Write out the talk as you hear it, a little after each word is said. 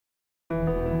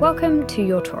Welcome to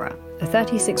Your Torah, a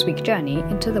 36-week journey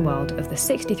into the world of the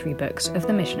 63 books of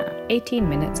the Mishnah, 18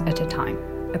 minutes at a time,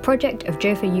 a project of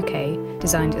Jofa UK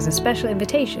designed as a special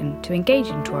invitation to engage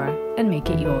in Torah and make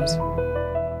it yours.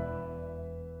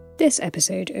 This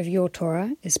episode of Your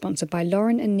Torah is sponsored by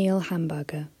Lauren and Neil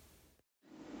Hamburger.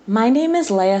 My name is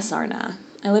Leah Sarna.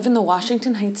 I live in the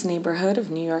Washington Heights neighborhood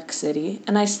of New York City,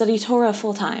 and I study Torah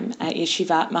full-time at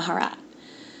Yeshivat Maharat.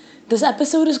 This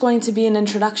episode is going to be an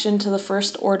introduction to the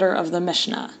first order of the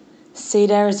Mishnah,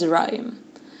 Seder Zeraim.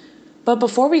 But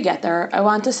before we get there, I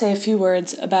want to say a few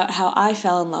words about how I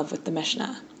fell in love with the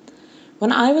Mishnah.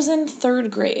 When I was in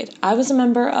third grade, I was a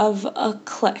member of a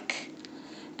clique,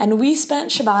 and we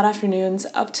spent Shabbat afternoons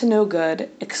up to no good,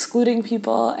 excluding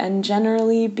people and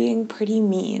generally being pretty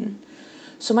mean.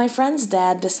 So my friend's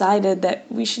dad decided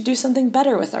that we should do something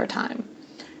better with our time,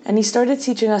 and he started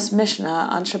teaching us Mishnah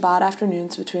on Shabbat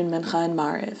afternoons between Mincha and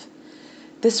Mariv.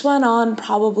 This went on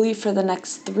probably for the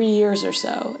next 3 years or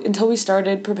so, until we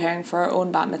started preparing for our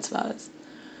own bat mitzvahs.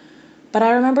 But I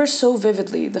remember so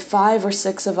vividly the 5 or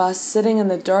 6 of us sitting in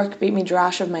the dark Beit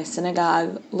Midrash of my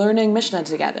synagogue, learning Mishnah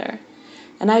together.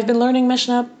 And I've been learning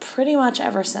Mishnah pretty much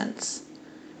ever since.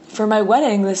 For my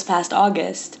wedding this past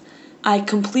August, I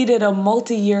completed a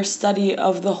multi-year study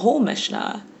of the whole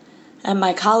Mishnah at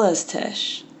my Kala's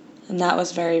Tish, and that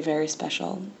was very, very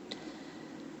special.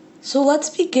 So let's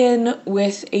begin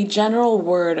with a general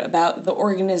word about the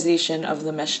organization of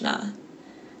the Mishnah.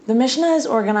 The Mishnah is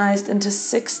organized into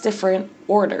 6 different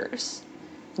orders.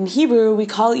 In Hebrew, we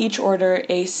call each order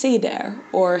a Seder,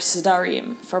 or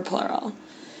Sedarim for plural.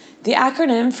 The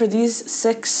acronym for these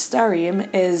 6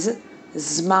 Sedarim is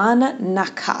Zman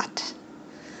Nakat.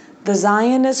 The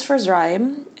Zayin is for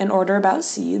Zeraim, in order about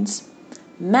seeds.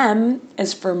 Mem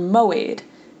is for Moed,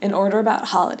 in order about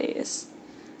holidays.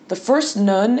 The first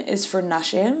Nun is for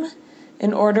Nashim,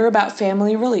 in order about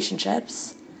family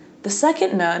relationships. The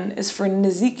second Nun is for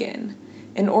Nezikin,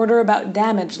 in order about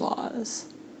damage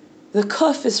laws. The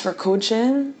Kuf is for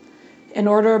Kodshin, in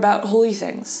order about holy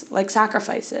things, like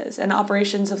sacrifices and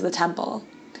operations of the temple.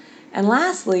 And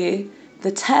lastly,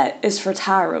 the Tet is for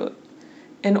Tarut,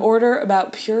 in order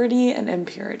about purity and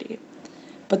impurity.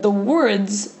 But the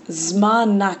words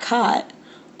Zman Nakat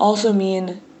also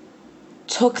mean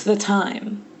took the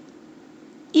time.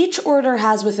 Each order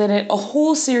has within it a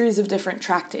whole series of different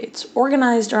tractates,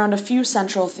 organized around a few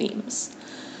central themes.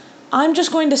 I'm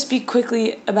just going to speak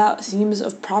quickly about themes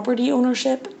of property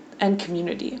ownership and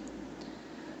community.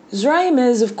 Zeraim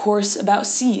is, of course, about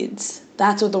seeds.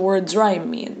 That's what the word Zeraim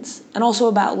means, and also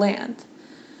about land.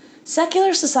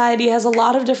 Secular society has a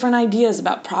lot of different ideas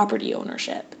about property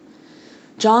ownership.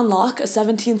 John Locke, a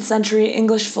 17th century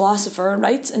English philosopher,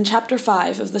 writes in chapter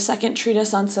 5 of the second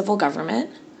treatise on civil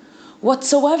government,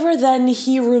 "Whatsoever then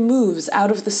he removes out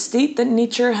of the state that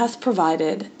nature hath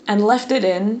provided, and left it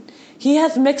in, he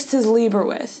hath mixed his labor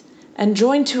with, and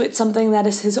joined to it something that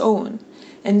is his own,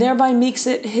 and thereby makes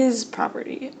it his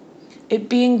property, it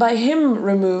being by him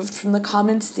removed from the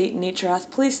common state nature hath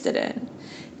placed it in.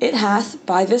 It hath,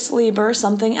 by this labor,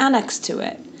 something annexed to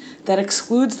it, that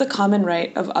excludes the common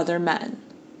right of other men."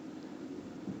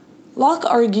 Locke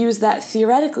argues that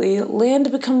theoretically,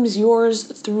 land becomes yours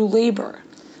through labor.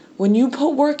 When you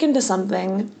put work into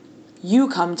something, you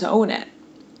come to own it.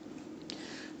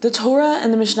 The Torah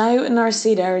and the Mishnayot in our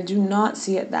Seder do not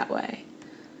see it that way.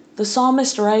 The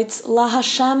psalmist writes, La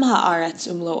Hashem ha'aretz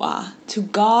umlo'ah, to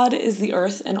God is the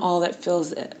earth and all that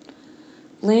fills it.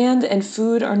 Land and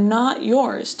food are not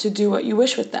yours to do what you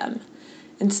wish with them.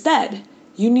 Instead,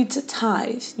 you need to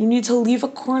tithe. You need to leave a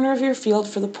corner of your field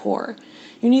for the poor.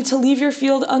 You need to leave your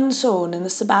field unsown in the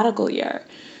sabbatical year.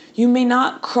 You may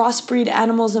not crossbreed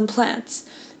animals and plants.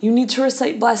 You need to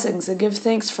recite blessings and give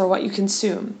thanks for what you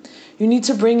consume. You need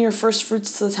to bring your first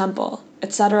fruits to the temple,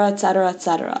 etc., etc.,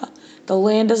 etc. The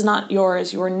land is not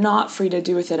yours. You are not free to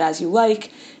do with it as you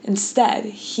like. Instead,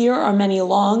 here are many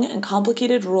long and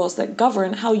complicated rules that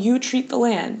govern how you treat the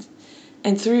land,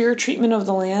 and through your treatment of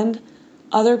the land,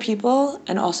 other people,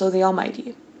 and also the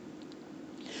Almighty.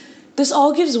 This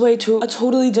all gives way to a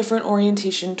totally different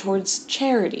orientation towards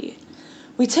charity.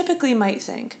 We typically might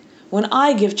think, when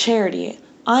I give charity,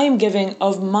 I am giving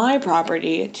of my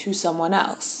property to someone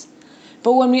else.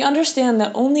 But when we understand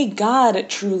that only God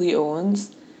truly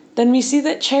owns, then we see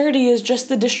that charity is just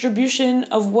the distribution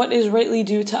of what is rightly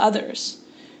due to others.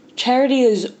 Charity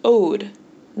is owed,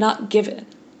 not given.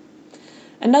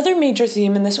 Another major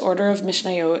theme in this order of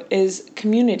Mishnayot is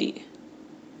community.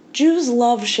 Jews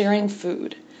love sharing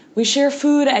food, We share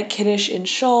food at Kiddush in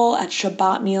Shul, at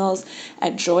Shabbat meals,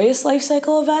 at joyous life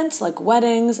cycle events like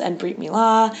weddings and Brit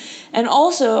Milah, and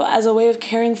also as a way of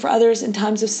caring for others in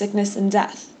times of sickness and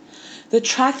death. The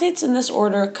tractates in this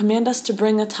order command us to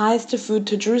bring a tithe to food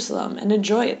to Jerusalem and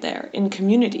enjoy it there, in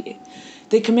community.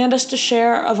 They command us to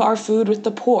share of our food with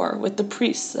the poor, with the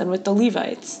priests, and with the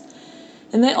Levites.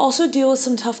 And they also deal with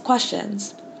some tough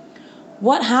questions.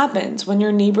 What happens when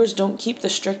your neighbors don't keep the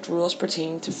strict rules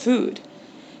pertaining to food?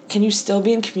 Can you still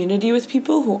be in community with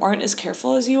people who aren't as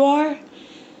careful as you are?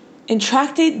 In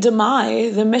Tractate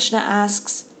Demai, the Mishnah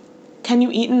asks, can you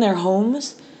eat in their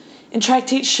homes? In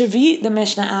Tractate Shavit, the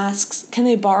Mishnah asks, can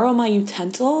they borrow my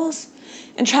utensils?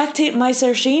 In Tractate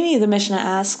Meiser Sheni, the Mishnah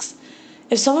asks,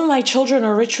 if some of my children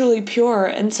are ritually pure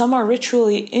and some are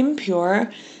ritually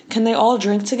impure, can they all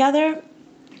drink together?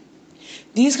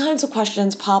 These kinds of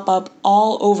questions pop up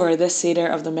all over this Seder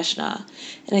of the Mishnah,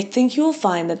 and I think you will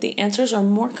find that the answers are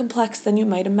more complex than you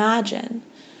might imagine.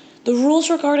 The rules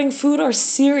regarding food are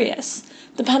serious.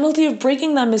 The penalty of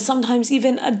breaking them is sometimes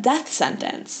even a death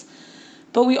sentence.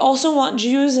 But we also want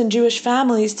Jews and Jewish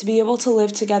families to be able to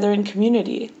live together in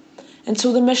community, and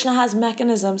so the Mishnah has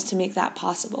mechanisms to make that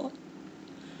possible.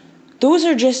 Those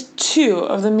are just two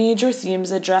of the major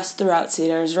themes addressed throughout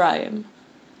Seder Zeraim.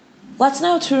 Let's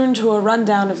now turn to a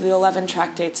rundown of the 11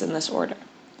 tractates in this order.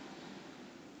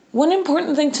 One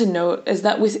important thing to note is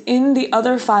that within the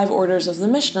other 5 orders of the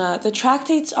Mishnah, the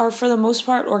tractates are for the most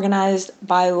part organized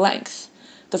by length.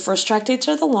 The first tractates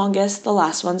are the longest, the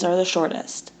last ones are the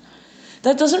shortest.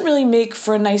 That doesn't really make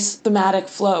for a nice thematic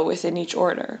flow within each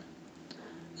order.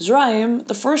 Zeraim,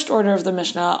 the first order of the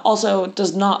Mishnah, also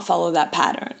does not follow that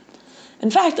pattern. In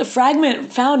fact, a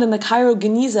fragment found in the Cairo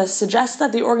Geniza suggests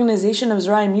that the organization of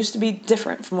Zeraim used to be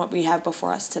different from what we have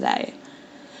before us today.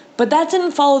 But that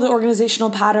didn't follow the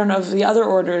organizational pattern of the other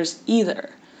orders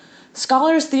either.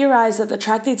 Scholars theorize that the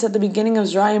tractates at the beginning of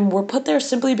Zeraim were put there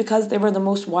simply because they were the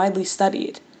most widely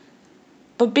studied.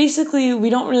 But basically,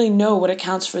 we don't really know what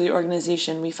accounts for the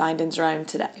organization we find in Zeraim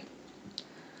today.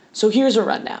 So here's a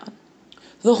rundown.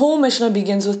 The whole Mishnah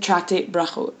begins with Tractate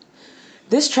Brachot.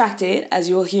 This tractate, as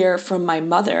you will hear from my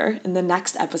mother in the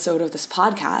next episode of this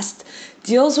podcast,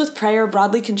 deals with prayer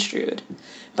broadly construed,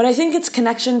 but I think its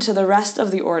connection to the rest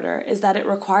of the order is that it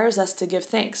requires us to give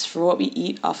thanks for what we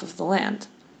eat off of the land.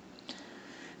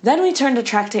 Then we turn to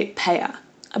Tractate Peah,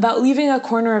 about leaving a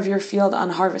corner of your field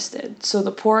unharvested, so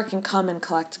the poor can come and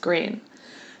collect grain.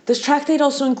 This tractate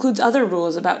also includes other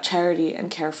rules about charity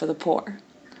and care for the poor.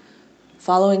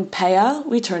 Following Peah,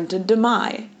 we turn to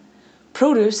Demai.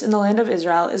 Produce in the land of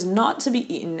Israel is not to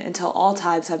be eaten until all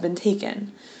tithes have been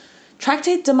taken.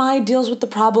 Tractate Demai deals with the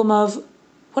problem of,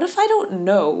 what if I don't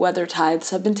know whether tithes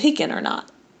have been taken or not?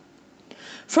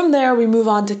 From there, we move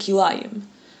on to Kilayim.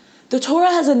 The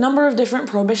Torah has a number of different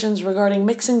prohibitions regarding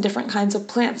mixing different kinds of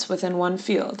plants within one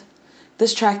field.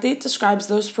 This tractate describes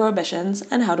those prohibitions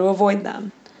and how to avoid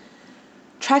them.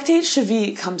 Tractate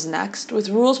Shavit comes next with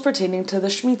rules pertaining to the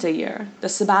Shemitah year, the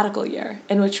sabbatical year,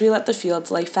 in which we let the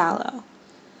fields lay fallow.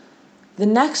 The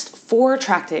next 4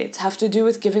 tractates have to do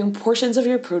with giving portions of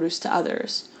your produce to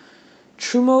others.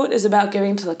 Trumot is about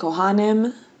giving to the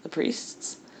Kohanim, the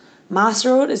priests.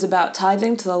 Masrot is about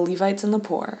tithing to the Levites and the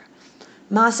poor.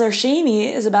 Maser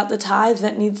Sheni is about the tithe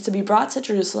that needs to be brought to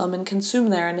Jerusalem and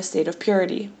consumed there in a state of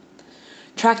purity.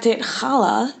 Tractate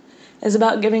Challah is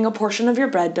about giving a portion of your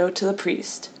bread dough to the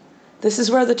priest. This is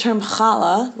where the term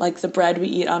challah, like the bread we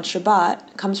eat on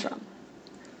Shabbat, comes from.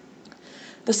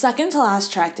 The second to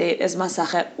last tractate is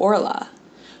Masechet Orla,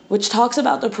 which talks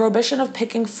about the prohibition of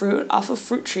picking fruit off of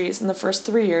fruit trees in the first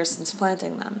 3 years since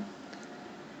planting them.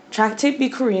 Tractate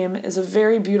Bikurim is a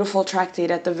very beautiful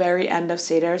tractate at the very end of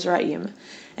Seder Zeraim,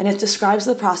 and it describes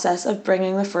the process of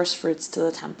bringing the first fruits to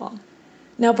the temple.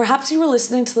 Now, perhaps you were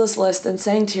listening to this list and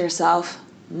saying to yourself,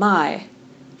 my,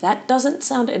 that doesn't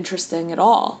sound interesting at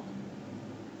all.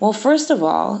 Well, first of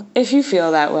all, if you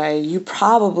feel that way, you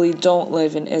probably don't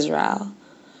live in Israel.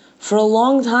 For a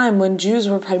long time, when Jews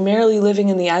were primarily living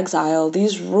in the exile,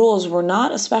 these rules were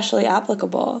not especially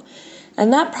applicable,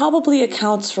 and that probably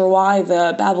accounts for why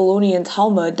the Babylonian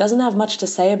Talmud doesn't have much to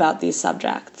say about these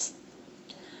subjects.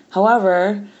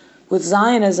 However, with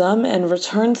Zionism and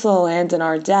return to the land in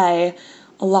our day,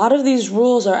 a lot of these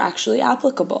rules are actually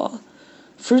applicable.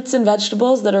 Fruits and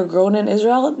vegetables that are grown in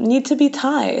Israel need to be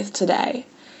tithed today.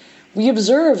 We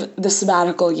observe the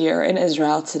sabbatical year in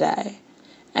Israel today.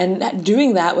 And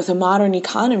doing that with a modern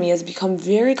economy has become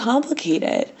very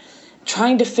complicated.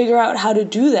 Trying to figure out how to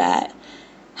do that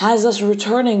has us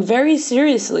returning very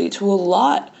seriously to a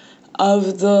lot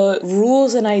of the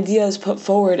rules and ideas put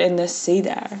forward in this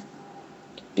Seder.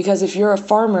 Because if you're a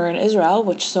farmer in Israel,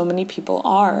 which so many people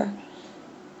are,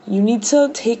 you need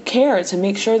to take care to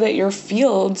make sure that your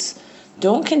fields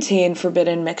don't contain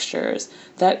forbidden mixtures,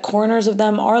 that corners of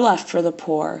them are left for the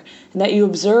poor, and that you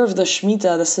observe the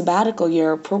Shemitah, the sabbatical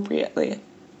year, appropriately.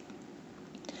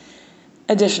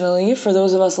 Additionally, for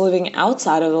those of us living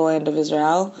outside of the land of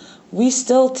Israel, we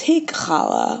still take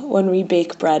challah when we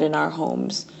bake bread in our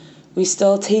homes. We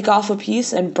still take off a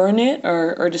piece and burn it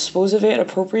or dispose of it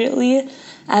appropriately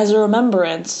as a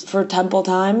remembrance for temple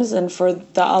times and for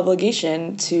the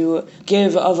obligation to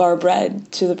give of our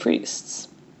bread to the priests.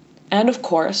 And of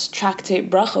course, Tractate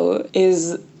Brachot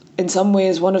is in some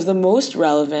ways one of the most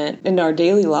relevant in our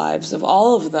daily lives of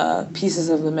all of the pieces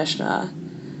of the Mishnah,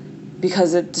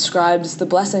 because it describes the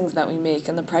blessings that we make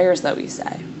and the prayers that we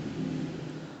say.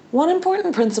 One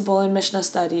important principle in Mishnah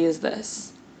study is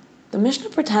this. The Mishnah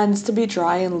pretends to be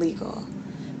dry and legal,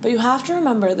 but you have to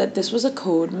remember that this was a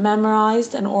code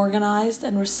memorized and organized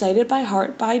and recited by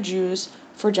heart by Jews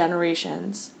for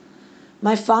generations.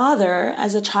 My father,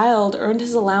 as a child, earned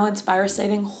his allowance by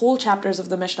reciting whole chapters of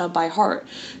the Mishnah by heart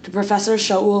to Professor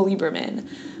Shaul Lieberman,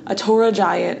 a Torah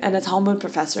giant and a Talmud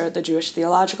professor at the Jewish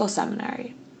Theological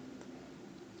Seminary.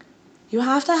 You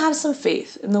have to have some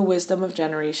faith in the wisdom of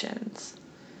generations.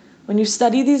 When you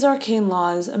study these arcane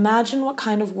laws, imagine what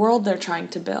kind of world they're trying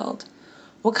to build,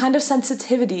 what kind of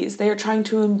sensitivities they are trying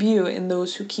to imbue in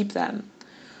those who keep them,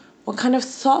 what kind of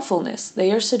thoughtfulness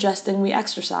they are suggesting we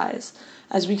exercise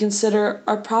as we consider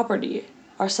our property,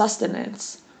 our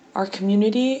sustenance, our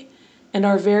community, and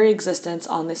our very existence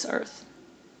on this earth.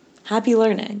 Happy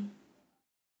learning!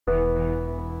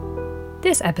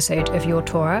 This episode of Your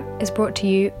Torah is brought to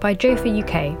you by Jofa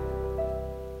UK,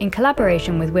 in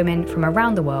collaboration with women from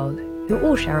around the world who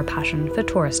all share a passion for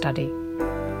Torah study.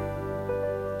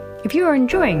 If you are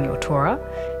enjoying Your Torah,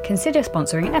 consider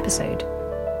sponsoring an episode.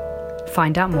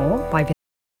 Find out more by